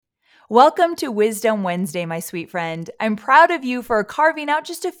Welcome to Wisdom Wednesday, my sweet friend. I'm proud of you for carving out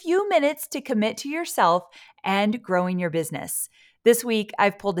just a few minutes to commit to yourself and growing your business. This week,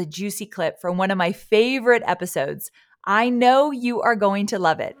 I've pulled a juicy clip from one of my favorite episodes. I know you are going to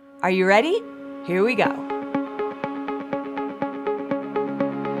love it. Are you ready? Here we go.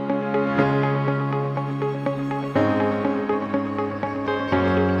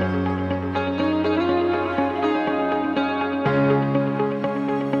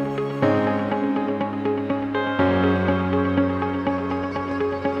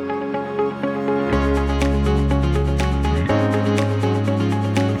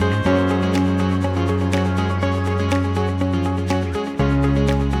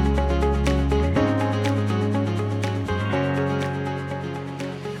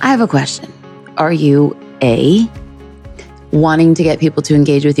 I have a question. Are you A, wanting to get people to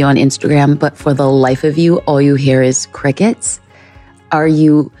engage with you on Instagram, but for the life of you, all you hear is crickets? Are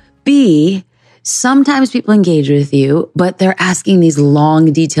you B, sometimes people engage with you, but they're asking these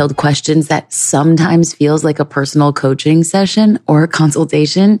long, detailed questions that sometimes feels like a personal coaching session or a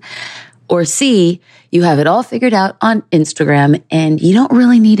consultation? Or C, you have it all figured out on Instagram and you don't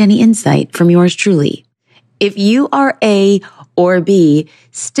really need any insight from yours truly? If you are A or B,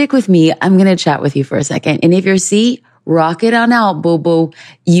 stick with me. I'm going to chat with you for a second. And if you're C, rock it on out, boo-boo.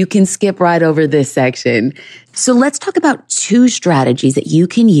 You can skip right over this section. So let's talk about two strategies that you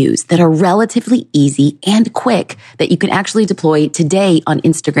can use that are relatively easy and quick that you can actually deploy today on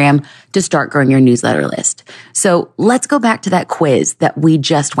Instagram to start growing your newsletter list. So let's go back to that quiz that we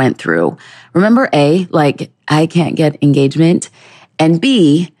just went through. Remember A, like I can't get engagement, and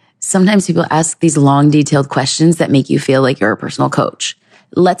B, sometimes people ask these long, detailed questions that make you feel like you're a personal coach.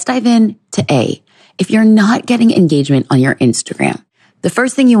 Let's dive in to A. If you're not getting engagement on your Instagram, the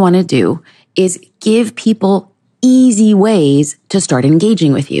first thing you want to do is give people easy ways to start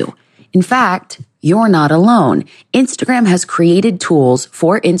engaging with you. In fact, you're not alone. Instagram has created tools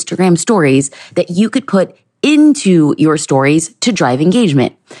for Instagram stories that you could put into your stories to drive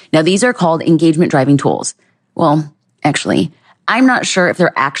engagement. Now, these are called engagement driving tools. Well, actually, I'm not sure if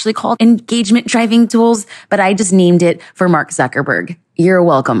they're actually called engagement driving tools, but I just named it for Mark Zuckerberg. You're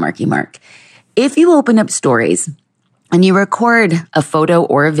welcome, Marky Mark. If you open up stories and you record a photo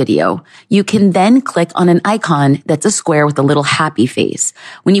or a video, you can then click on an icon that's a square with a little happy face.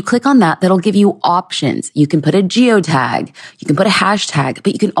 When you click on that, that'll give you options. You can put a geotag, you can put a hashtag,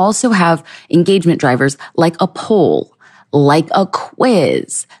 but you can also have engagement drivers like a poll, like a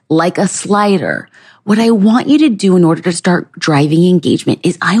quiz, like a slider. What I want you to do in order to start driving engagement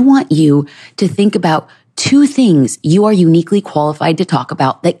is I want you to think about two things you are uniquely qualified to talk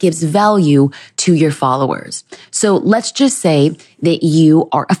about that gives value to your followers. So let's just say that you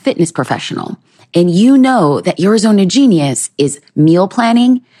are a fitness professional and you know that your zone of genius is meal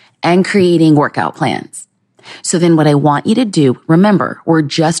planning and creating workout plans. So then what I want you to do, remember, we're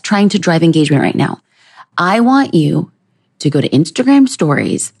just trying to drive engagement right now. I want you to go to Instagram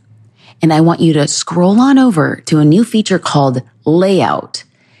stories and I want you to scroll on over to a new feature called Layout.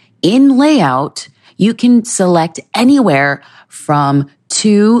 In Layout, you can select anywhere from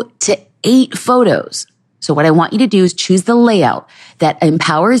 2 to 8 photos. So what I want you to do is choose the layout that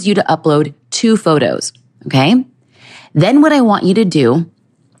empowers you to upload 2 photos. Okay. Then what I want you to do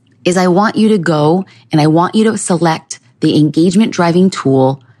is I want you to go and I want you to select the engagement driving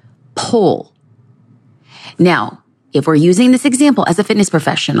tool poll. Now, if we're using this example as a fitness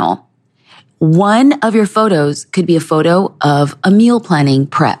professional, one of your photos could be a photo of a meal planning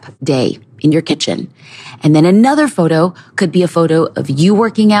prep day in your kitchen. And then another photo could be a photo of you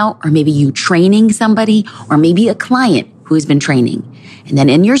working out, or maybe you training somebody, or maybe a client who has been training. And then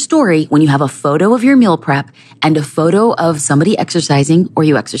in your story, when you have a photo of your meal prep and a photo of somebody exercising or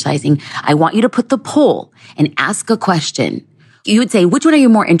you exercising, I want you to put the poll and ask a question. You would say, which one are you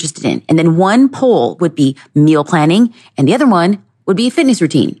more interested in? And then one poll would be meal planning and the other one would be a fitness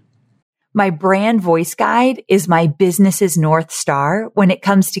routine. My brand voice guide is my business's North Star when it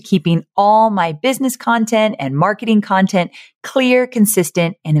comes to keeping all my business content and marketing content clear,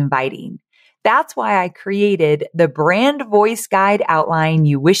 consistent, and inviting. That's why I created the Brand Voice Guide Outline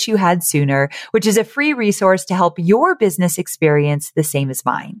You Wish You Had Sooner, which is a free resource to help your business experience the same as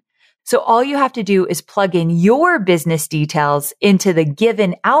mine. So all you have to do is plug in your business details into the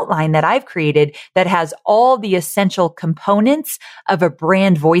given outline that I've created that has all the essential components of a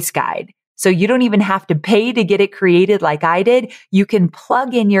brand voice guide. So you don't even have to pay to get it created like I did. You can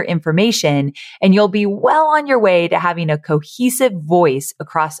plug in your information and you'll be well on your way to having a cohesive voice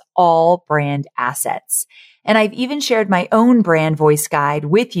across all brand assets. And I've even shared my own brand voice guide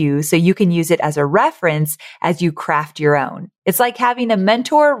with you so you can use it as a reference as you craft your own. It's like having a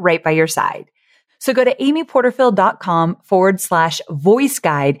mentor right by your side. So go to amyporterfield.com/voice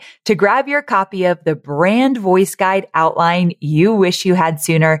guide to grab your copy of the brand voice guide outline you wish you had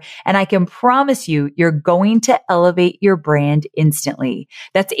sooner. And I can promise you, you're going to elevate your brand instantly.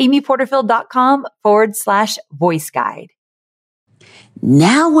 That's amyporterfield.com/voice guide.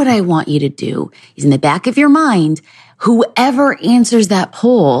 Now what I want you to do is in the back of your mind, whoever answers that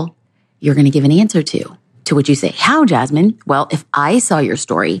poll, you're going to give an answer to which you say, how, Jasmine? Well, if I saw your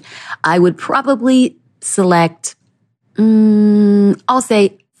story, I would probably select, I'll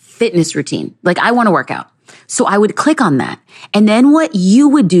say fitness routine. Like I want to work out. So I would click on that. And then what you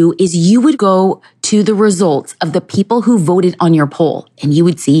would do is you would go to the results of the people who voted on your poll and you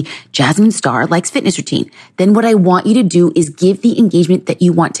would see Jasmine Star likes fitness routine. Then what I want you to do is give the engagement that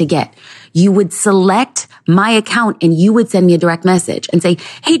you want to get. You would select my account and you would send me a direct message and say,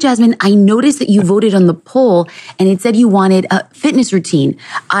 hey, Jasmine, I noticed that you voted on the poll and it said you wanted a fitness routine.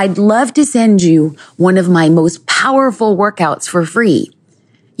 I'd love to send you one of my most powerful workouts for free.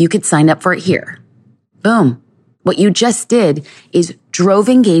 You could sign up for it here. Boom. What you just did is drove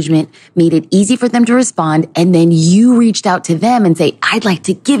engagement, made it easy for them to respond, and then you reached out to them and say, I'd like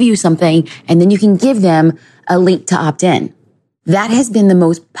to give you something, and then you can give them a link to opt in. That has been the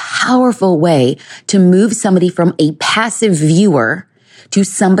most powerful way to move somebody from a passive viewer to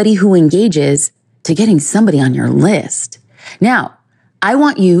somebody who engages to getting somebody on your list. Now, I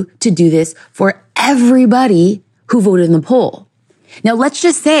want you to do this for everybody who voted in the poll. Now, let's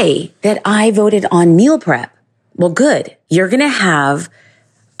just say that I voted on meal prep. Well, good. You're going to have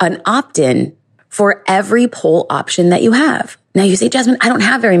an opt-in for every poll option that you have. Now you say, Jasmine, I don't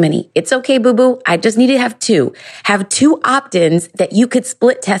have very many. It's okay, boo-boo. I just need to have two. Have two opt-ins that you could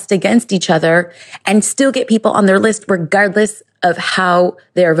split test against each other and still get people on their list regardless of how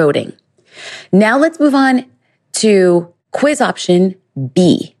they're voting. Now let's move on to quiz option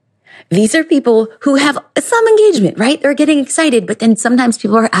B. These are people who have some engagement, right? They're getting excited, but then sometimes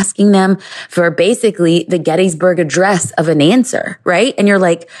people are asking them for basically the Gettysburg Address of an answer, right? And you're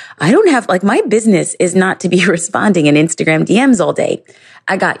like, I don't have, like, my business is not to be responding in Instagram DMs all day.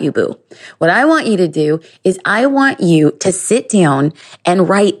 I got you, boo. What I want you to do is I want you to sit down and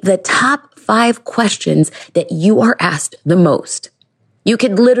write the top 5 questions that you are asked the most. You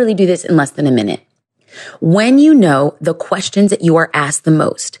could literally do this in less than a minute. When you know the questions that you are asked the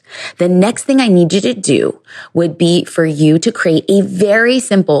most, the next thing I need you to do would be for you to create a very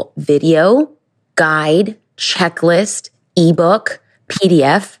simple video, guide, checklist, ebook,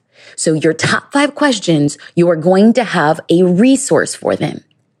 PDF. So your top 5 questions, you are going to have a resource for them.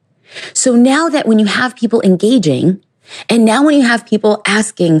 So now that when you have people engaging, and now when you have people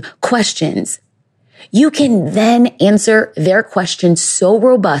asking questions, you can then answer their questions so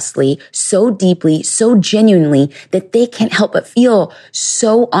robustly, so deeply, so genuinely that they can't help but feel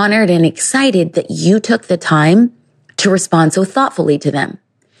so honored and excited that you took the time to respond so thoughtfully to them.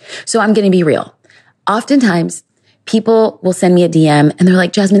 So I'm going to be real. Oftentimes, people will send me a DM and they're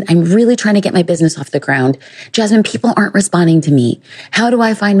like, Jasmine, I'm really trying to get my business off the ground. Jasmine, people aren't responding to me. How do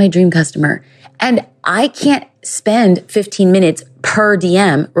I find my dream customer? And I can't spend 15 minutes per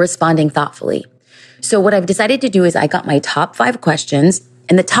DM responding thoughtfully. So what I've decided to do is I got my top 5 questions,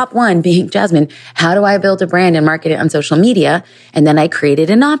 and the top one being, Jasmine, how do I build a brand and market it on social media? And then I created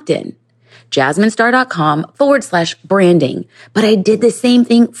an opt-in, jasminestar.com/branding. But I did the same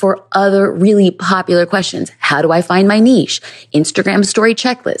thing for other really popular questions. How do I find my niche? Instagram story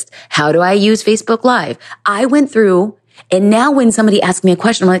checklist. How do I use Facebook Live? I went through, and now when somebody asks me a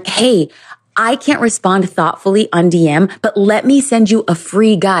question, I'm like, hey, I can't respond thoughtfully on DM, but let me send you a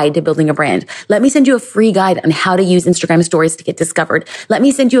free guide to building a brand. Let me send you a free guide on how to use Instagram stories to get discovered. Let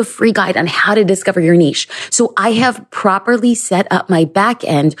me send you a free guide on how to discover your niche. So I have properly set up my back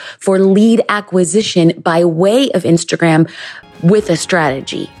end for lead acquisition by way of Instagram with a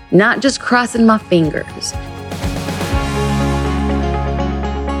strategy, not just crossing my fingers.